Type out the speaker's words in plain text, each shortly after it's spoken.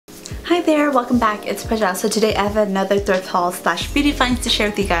Hi there, welcome back. It's Prajal. So today I have another thrift haul slash beauty finds to share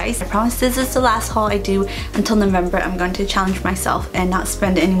with you guys. I promise this is the last haul I do until November. I'm going to challenge myself and not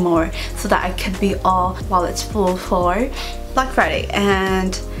spend any more so that I could be all while it's full for Black Friday.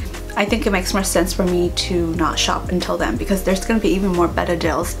 And I think it makes more sense for me to not shop until then because there's going to be even more better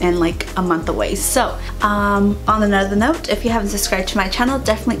deals in like a month away. So on another note, if you haven't subscribed to my channel,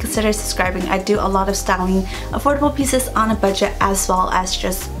 definitely consider subscribing. I do a lot of styling affordable pieces on a budget as well as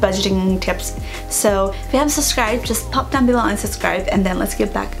just budgeting tips. So if you haven't subscribed, just pop down below and subscribe, and then let's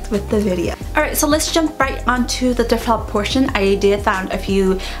get back with the video. Alright, so let's jump right onto the thrift haul portion. I did found a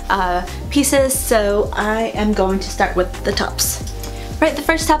few pieces, so I am going to start with the tops. Right, the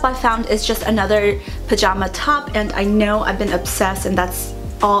first top I found is just another pajama top, and I know I've been obsessed and that's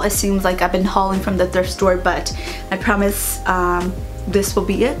all it seems like I've been hauling from the thrift store, but I promise this will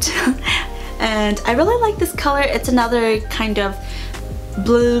be it. And I really like this color. It's another kind of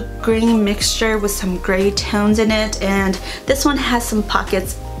blue-green mixture with some gray tones in it, and this one has some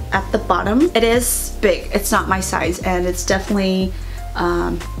pockets at the bottom. It is big. It's not my size, and it's definitely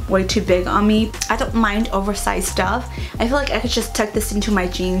way too big on me. I don't mind oversized stuff. I feel like I could just tuck this into my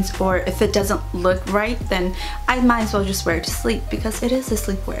jeans, or if it doesn't look right, then I might as well just wear it to sleep because it is a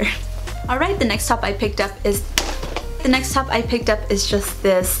sleepwear. Alright, the next top I picked up is just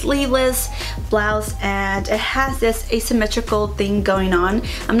this sleeveless blouse, and it has this asymmetrical thing going on.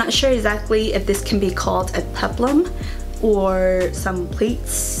 I'm not sure exactly if this can be called a peplum or some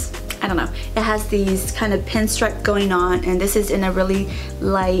pleats. I don't know. It has these kind of pinstripe going on, and this is in a really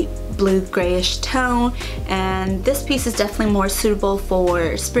light blue grayish tone, and this piece is definitely more suitable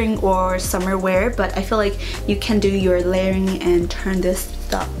for spring or summer wear, but I feel like you can do your layering and turn this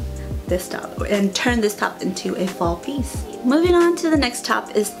top into a fall piece. Moving on to the next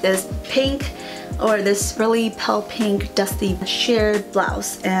top is this pink, or this really pale pink dusty sheer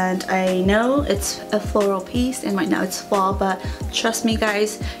blouse, and I know it's a floral piece and right now it's fall, but trust me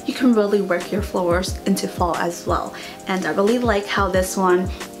guys, you can really work your flowers into fall as well. And I really like how this one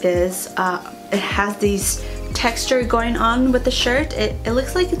is, it has these texture going on with the shirt. It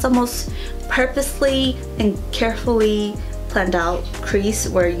looks like it's almost purposely and carefully planned out crease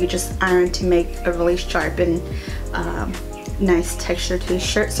where you just iron to make a really sharp and nice texture to the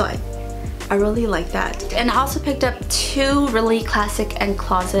shirt. So I really like that. And I also picked up two really classic and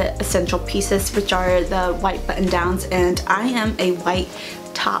closet essential pieces, which are the white button downs, and I am a white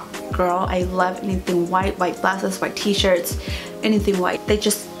top girl. I love anything white, white blouses, white t-shirts, anything white. They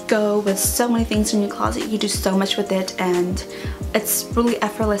just go with so many things in your closet. You do so much with it, and it's really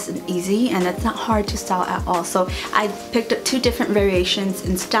effortless and easy, and it's not hard to style at all. So I picked up two different variations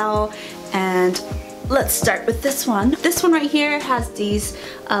in style, and let's start with this one. This one right here has these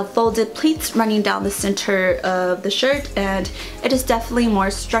folded pleats running down the center of the shirt, and it is definitely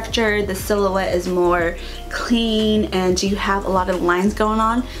more structured. The silhouette is more clean and you have a lot of lines going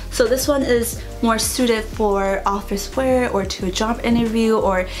on. So this one is more suited for office wear or to a job interview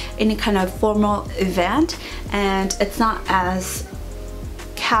or any kind of formal event, and it's not as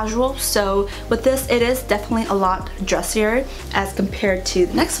casual. So with this, it is definitely a lot dressier as compared to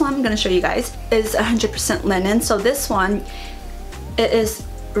the next one I'm going to show you guys. Is 100% linen. So this one, it is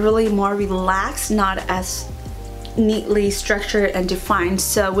really more relaxed, not as neatly structured and defined.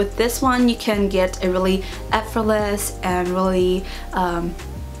 So with this one, you can get a really effortless and really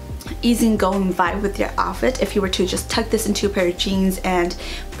easygoing vibe with your outfit if you were to just tuck this into a pair of jeans and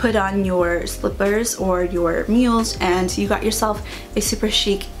put on your slippers or your mules, and you got yourself a super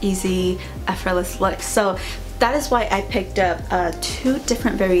chic, easy, effortless look. So that is why I picked up two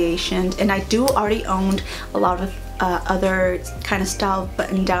different variations, and I do already owned a lot of other kind of style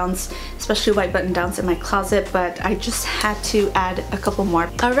button downs, especially white button downs in my closet, but I just had to add a couple more.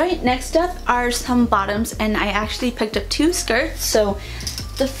 Alright, next up are some bottoms, and I actually picked up two skirts. So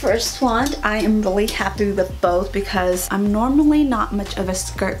the first one, I am really happy with both because I'm normally not much of a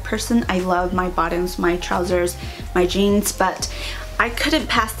skirt person. I love my bottoms, my trousers, my jeans, but I couldn't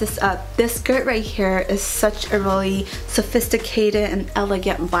pass this up. This skirt right here is such a really sophisticated and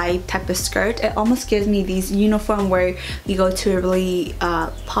elegant vibe type of skirt. It almost gives me these uniform where you go to a really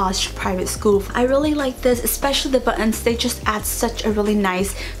posh private school. I really like this, especially the buttons. They just add such a really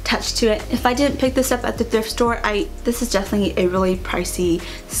nice touch to it. If I didn't pick this up at the thrift store, this is definitely a really pricey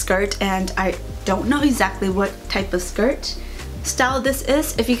skirt, and I don't know exactly what type of skirt style this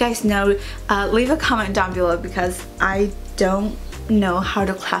is. If you guys know, leave a comment down below because I don't know how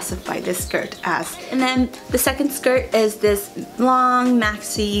to classify this skirt as. And then the second skirt is this long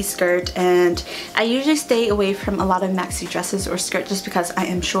maxi skirt, and I usually stay away from a lot of maxi dresses or skirt just because I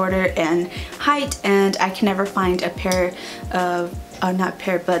am shorter in height and I can never find a pair of not a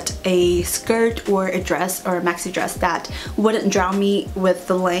pair, but a skirt or a dress or a maxi dress that wouldn't drown me with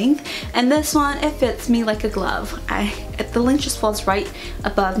the length. And this one, it fits me like a glove. The length just falls right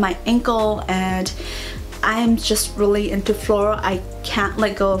above my ankle, and I'm just really into floral. I can't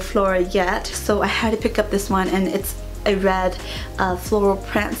let go of floral yet, so I had to pick up this one, and it's a red floral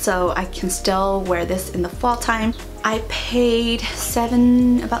print, so I can still wear this in the fall time. I paid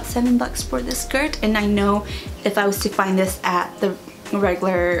about $7 for this skirt, and I know if I was to find this at the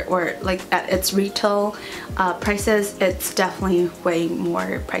regular or like at its retail prices, it's definitely way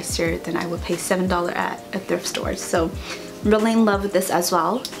more pricier than I would pay $7 at a thrift store. So really in love with this as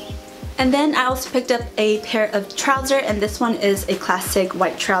well. And then I also picked up a pair of trousers, and this one is a classic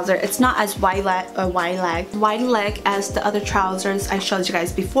white trouser. It's not as wide leg as the other trousers I showed you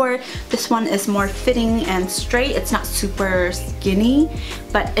guys before. This one is more fitting and straight. It's not super skinny,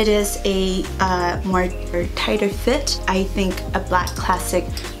 but it is a more tighter fit. I think a black classic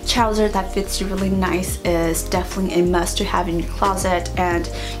trouser that fits you really nice is definitely a must to have in your closet, and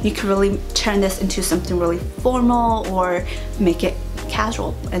you can really turn this into something really formal or make it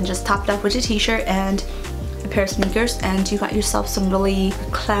casual and just top it up with a t-shirt and a pair of sneakers, and you got yourself some really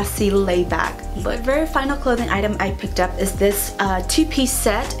classy laid-back look. The very final clothing item I picked up is this two-piece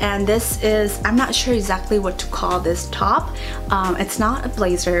set, and this is, I'm not sure exactly what to call this top. It's not a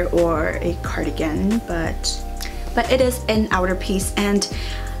blazer or a cardigan, but it is an outer piece, and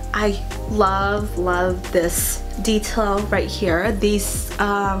I love this detail right here. These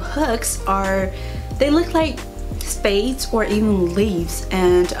hooks they look like spades or even leaves,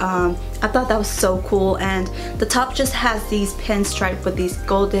 and I thought that was so cool. And the top just has these pinstripe with these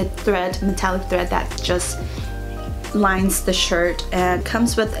golden thread, metallic thread that just lines the shirt, and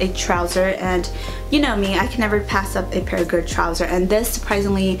comes with a trouser. And you know me, I can never pass up a pair of good trousers, and this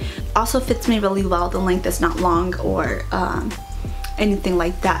surprisingly also fits me really well. The length is not long or anything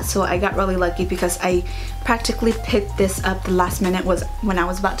like that, so I got really lucky because I practically picked this up the last minute was when I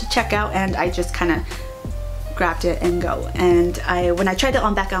was about to check out, and I just kind of grabbed it and go. And when I tried it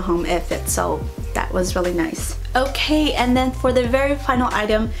on back at home, it fit, so that was really nice. Okay, and then for the very final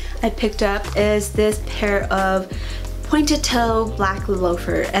item I picked up is this pair of pointed toe black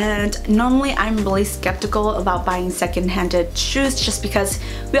loafer. And normally I'm really skeptical about buying second-handed shoes just because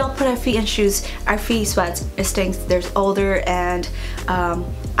we all put our feet in shoes, our feet sweats, it stinks, there's odor, and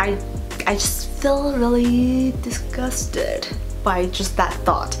I just feel really disgusted by just that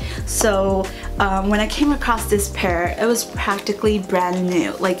thought. So when I came across this pair, it was practically brand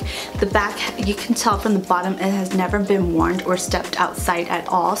new. Like the back, you can tell from the bottom it has never been worn or stepped outside at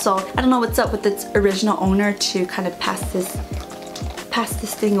all. So I don't know what's up with its original owner to kind of pass this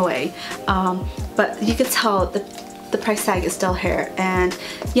thing away. But you can tell the price tag is still here. And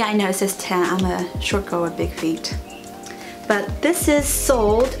yeah, I know it says 10. I'm a short girl with big feet. But this is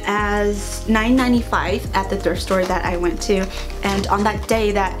sold as $9.95 at the thrift store that I went to, and on that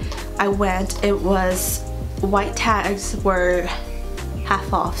day that I went, it was white tags were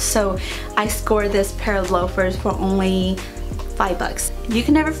half off, so I scored this pair of loafers for only $5. You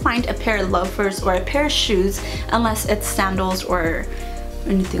can never find a pair of loafers or a pair of shoes unless it's sandals or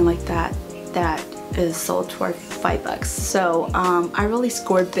anything like that that is sold for $5. So I really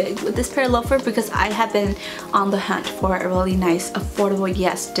scored big with this pair of loafers because I have been on the hunt for a really nice, affordable,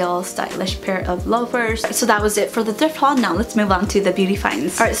 yet still stylish pair of loafers. So that was it for the thrift haul. Now let's move on to the beauty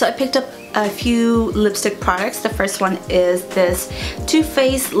finds. Alright, so I picked up a few lipstick products. The first one is this Too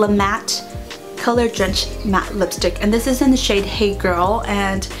Faced Le Matte Color Drenched Matte Lipstick, and this is in the shade Hey Girl,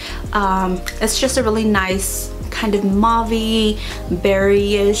 and it's just a really nice kind of mauve-y,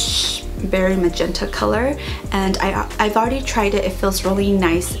 berry-ish, berry magenta color, and I've already tried it. It feels really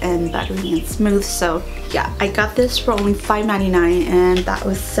nice and buttery and smooth. So yeah, I got this for only $5.99, and that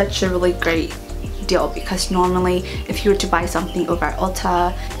was such a really great deal because normally if you were to buy something over at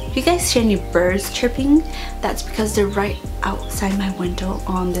Ulta, if you guys hear any birds chirping, that's because they're right outside my window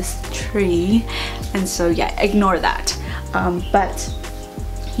on this tree, and so yeah, ignore that. But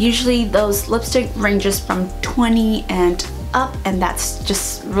usually those lipstick ranges from $20 and up, and that's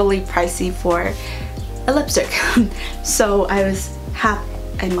just really pricey for a lipstick. So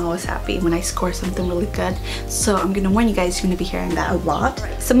I'm always happy when I score something really good. So I'm gonna warn you guys, you're gonna be hearing that a lot.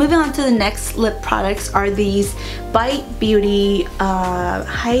 So moving on to the next lip products are these Bite Beauty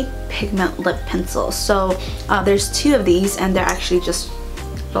high pigment lip pencils. So there's two of these, and they're actually just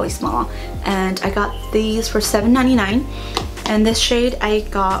really small, and I got these for $7.99. And this shade I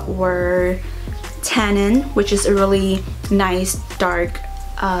got were Tannin, which is a really nice dark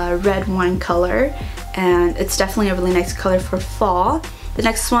red wine color, and it's definitely a really nice color for fall. The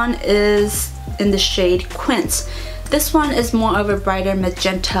next one is in the shade Quince. This one is more of a brighter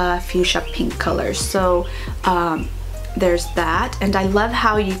magenta fuchsia pink color, so there's that. And I love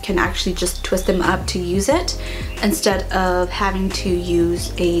how you can actually just twist them up to use it instead of having to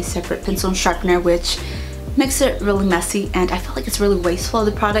use a separate pencil and sharpener, which makes it really messy, and I feel like it's really wasteful of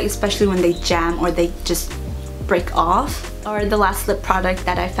the product, especially when they jam or they just break off. Or the last lip product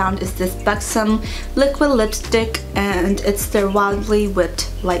that I found is this Buxom liquid lipstick, and it's their Wildly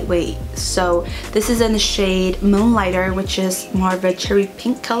Whipped Lightweight. So this is in the shade Moonlighter, which is more of a cherry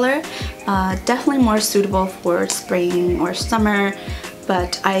pink color. Definitely more suitable for spring or summer,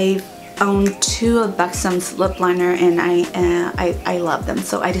 but I own 2 of Buxom's lip liner, and I love them,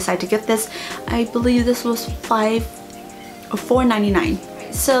 so I decided to get this. I believe this was $4.99.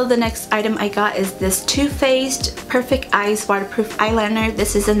 So the next item I got is this Too Faced Perfect Eyes Waterproof Eyeliner.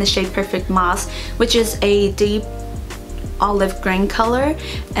 This is in the shade Perfect Moss, which is a deep olive green color,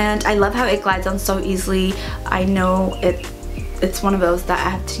 and I love how it glides on so easily. I know it's one of those that I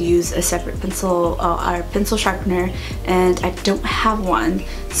have to use a separate pencil or pencil sharpener, and I don't have one,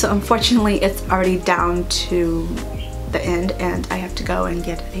 so unfortunately it's already down to the end and I have to go and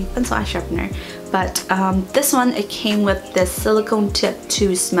get a pencil eye sharpener. But this one, it came with this silicone tip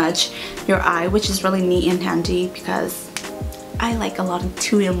to smudge your eye, which is really neat and handy because I like a lot of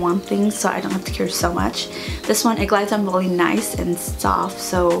 2-in-1 things, so I don't have to carry so much. This one, it glides on really nice and soft,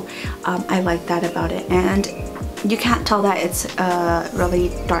 so I like that about it. And you can't tell that it's a really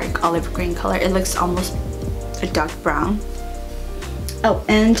dark olive green color. It looks almost a dark brown. Oh,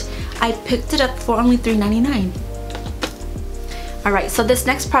 and I picked it up for only $3.99. Alright, so this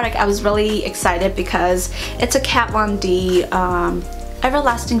next product I was really excited because it's a Kat Von D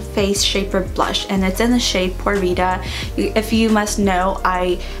Everlasting Face Shaper Blush, and it's in the shade Porrita. If you must know,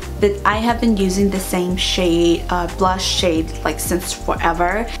 I have been using the same shade, blush shade, like since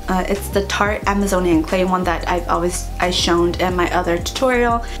forever. It's the Tarte Amazonian Clay one that I shown in my other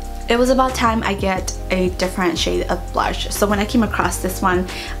tutorial. It was about time I get a different shade of blush. So when I came across this one,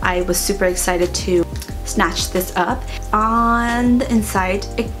 I was super excited to snatch this up. On the inside,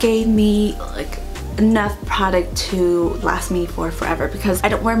 it gave me like enough product to last me for forever because I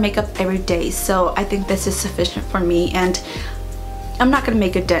don't wear makeup every day, so I think this is sufficient for me, and I'm not gonna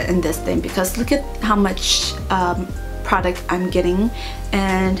make a dent in this thing because look at how much product I'm getting.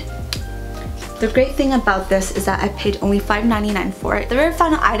 And the great thing about this is that I paid only $5.99 for it. The very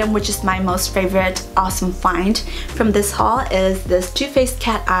final item, which is my most favorite awesome find from this haul, is this Too Faced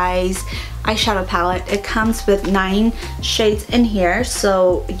Cat Eyes eyeshadow palette. It comes with 9 shades in here,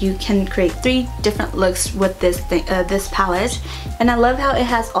 so you can create 3 different looks with this palette. And I love how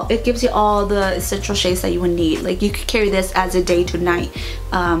it gives you all the essential shades that you would need. Like, you could carry this as a day to night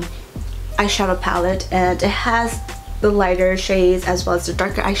eyeshadow palette, and it has the lighter shades as well as the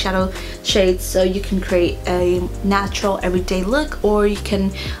darker eyeshadow shades, so you can create a natural everyday look, or you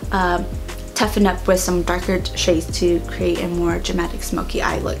can toughen up with some darker shades to create a more dramatic smoky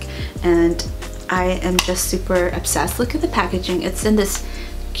eye look. And I am just super obsessed. Look at the packaging. It's in this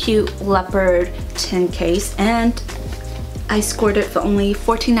cute leopard tin case, and I scored it for only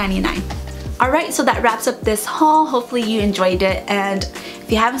 $14.99. Alright, so that wraps up this haul. Hopefully you enjoyed it, and if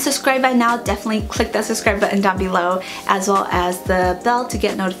you haven't subscribed by now, definitely click that subscribe button down below, as well as the bell to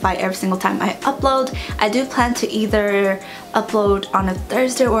get notified every single time I upload. I do plan to either upload on a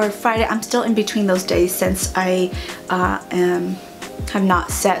Thursday or a Friday. I'm still in between those days since I have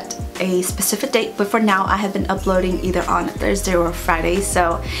not set a specific date, but for now I have been uploading either on a Thursday or a Friday,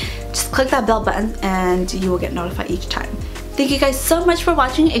 so just click that bell button and you will get notified each time. Thank you guys so much for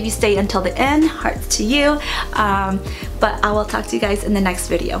watching. If you stayed until the end, hearts to you. But I will talk to you guys in the next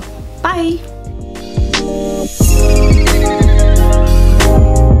video. Bye!